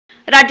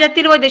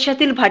राज्यातील व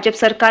देशातील भाजप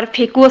सरकार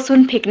फेकू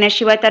असून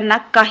फेकण्याशिवाय त्यांना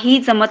काही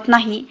जमत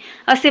नाही,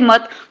 असे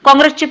मत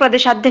काँग्रेसचे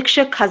प्रदेशाध्यक्ष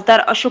खासदार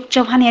अशोक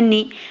चव्हाण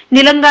यांनी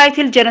निलंगा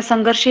येथील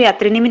जनसंघर्ष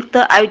यात्रेनिमित्त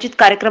आयोजित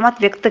कार्यक्रमात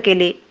व्यक्त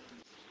केले।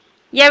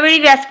 यावेळी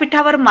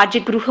व्यासपीठावर माजी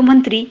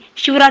गृहमंत्री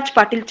शिवराज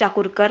पाटील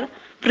चाकूरकर,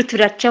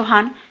 पृथ्वीराज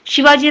चव्हाण,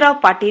 शिवाजीराव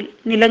पाटील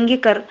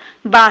निलंगेकर,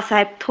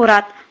 बाळासाहेब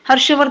थोरात,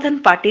 हर्षवर्धन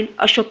पाटील,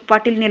 अशोक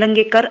पाटील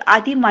निलंगेकर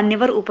आदी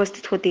मान्यवर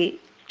उपस्थित होते।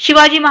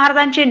 शिवाजी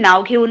महाराजांचे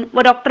नाव घेऊन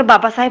व डॉक्टर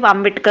बाबासाहेब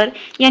आंबेडकर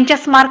यांच्या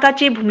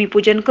स्मारकाचे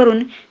भूमिपूजन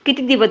करून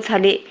किती दिवस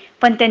झाले,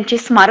 पण त्यांचे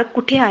स्मारक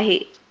कुठे आहे?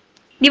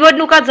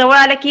 निवडणुका जवळ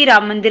आल्या की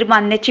राम मंदिर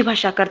बांधण्याची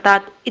भाषा करतात,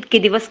 इतके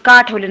दिवस का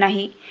आठवले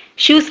नाही?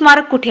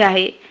 शिवस्मारक कुठे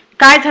आहे?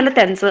 काय झालं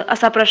त्यांचं?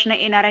 असा प्रश्न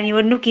येणाऱ्या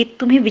निवडणुकीत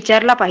तुम्ही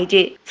विचारला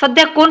पाहिजे।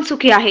 सध्या कोण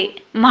सुखी आहे?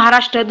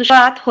 महाराष्ट्र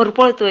दुष्काळात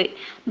होरपळतोय।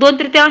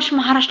 2/3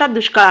 महाराष्ट्रात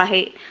दुष्काळ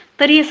आहे,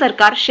 तरी हे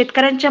सरकार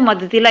शेतकऱ्यांच्या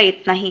मदतीला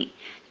येत नाही।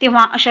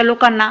 तेव्हा अशा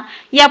लोकांना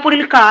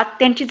यापुढील काळात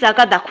त्यांची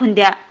जागा दाखवून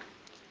द्या,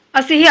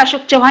 असेही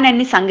अशोक चव्हाण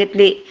यांनी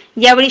सांगितले।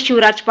 यावेळी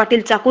शिवराज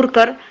पाटील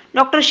चाकूरकर,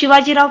 डॉक्टर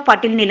शिवाजीराव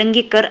पाटील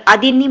निलंगेकर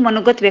आदींनी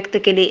मनोगत व्यक्त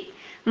केले।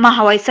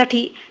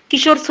 महावाईसाठी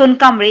किशोर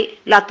सोनकांबळे,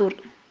 लातूर।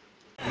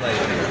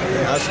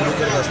 सुरू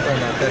करत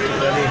असताना त्या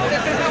ठिकाणी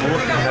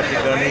बोट ह्या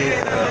ठिकाणी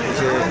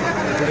जे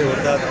पुढे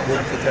होतात,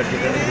 बोट त्या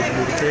ठिकाणी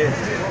बुडते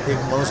एक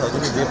माणूस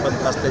अजूनही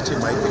बेपत्ता असल्याची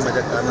माहिती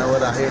माझ्या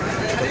कानावर आहे।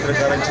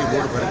 पत्रकारांची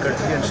बोट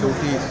भरकटली आणि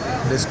शेवटी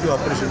रेस्क्यू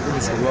ऑपरेशन करून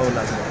सोडवावं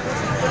लागलं।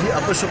 ही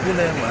अपशकुन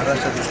आहे।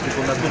 महाराष्ट्र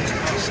दृष्टिकोनातून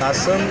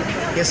शासन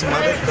हे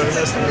स्मारक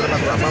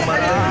करण्यासंदर्भात लांबा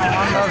मारलं,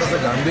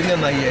 शासनाचं गांभीर्य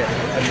नाही आहे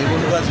आणि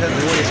निवडणुकाच्या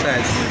जवळ येत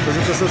आहेत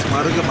तसं तसं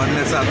स्मारक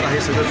बांधण्याचं आता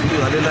हे सगळं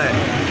सुरू झालेलं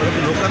आहे।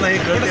 परंतु लोकांना हे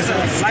कळते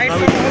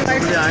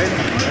आहेत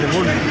आणि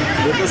म्हणून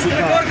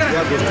लोकसुद्धा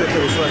या गोष्टीचा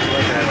विश्वास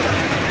ठेवायला तयार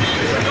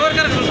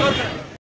आहेत।